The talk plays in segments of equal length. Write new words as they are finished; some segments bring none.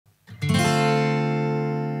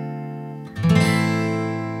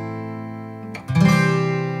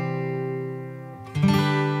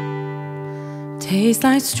Tastes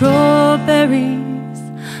like strawberries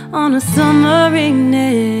on a summer evening,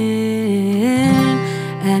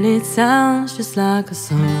 and it sounds just like a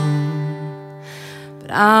song.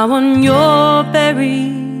 But I want your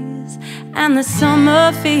berries and the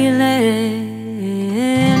summer feeling.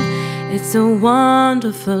 It's a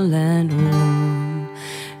wonderful land home.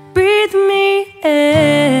 Breathe me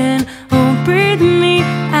in, oh breathe me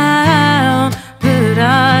out, but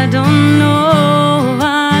I don't know if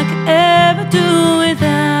I could ever do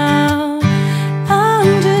without.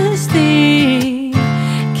 I'm just thinking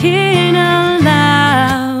out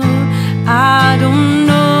loud. I don't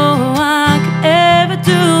know if I could ever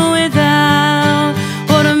do without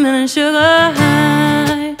watermelon sugar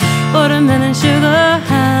high, watermelon sugar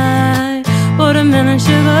high, watermelon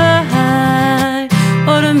sugar high,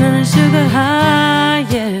 watermelon sugar high,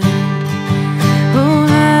 yeah. Oh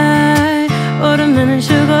high, watermelon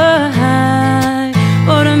sugar high,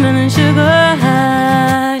 watermelon sugar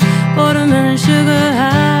high, watermelon sugar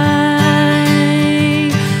high.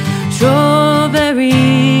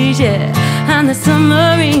 Strawberries, yeah, and the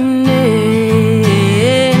summer evening,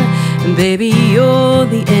 and baby you're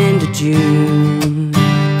the end of June.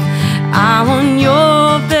 I want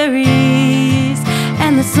your berries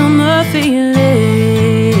and the summer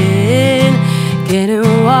feeling, getting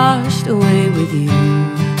washed away with you.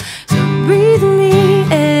 So breathe me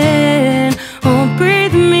in, oh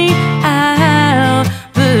breathe me out,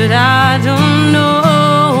 but I don't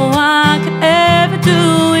know I could ever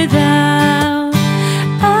do without.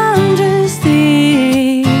 I'm just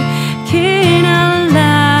thinking out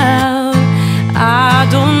loud. I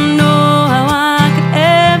don't know how I could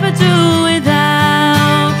ever do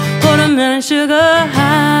without watermelon sugar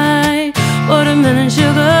high, watermelon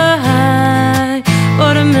sugar high,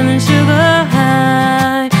 watermelon sugar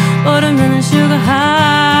high, watermelon sugar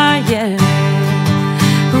high, yeah.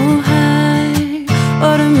 Oh high,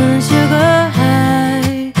 watermelon sugar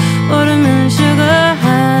high, watermelon sugar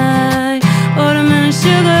high, watermelon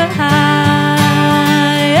sugar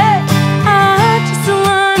high, yeah. I just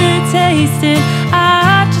wanna taste it, I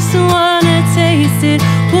just wanna taste it,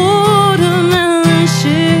 watermelon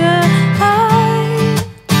sugar high.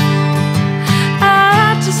 I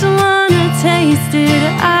just wanna taste it,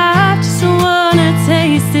 I just wanna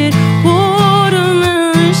taste it,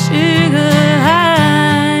 watermelon sugar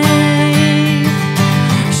high.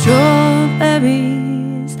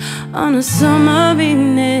 Strawberries on a summer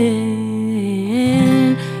evening,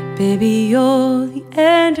 baby you're the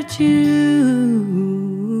end of June.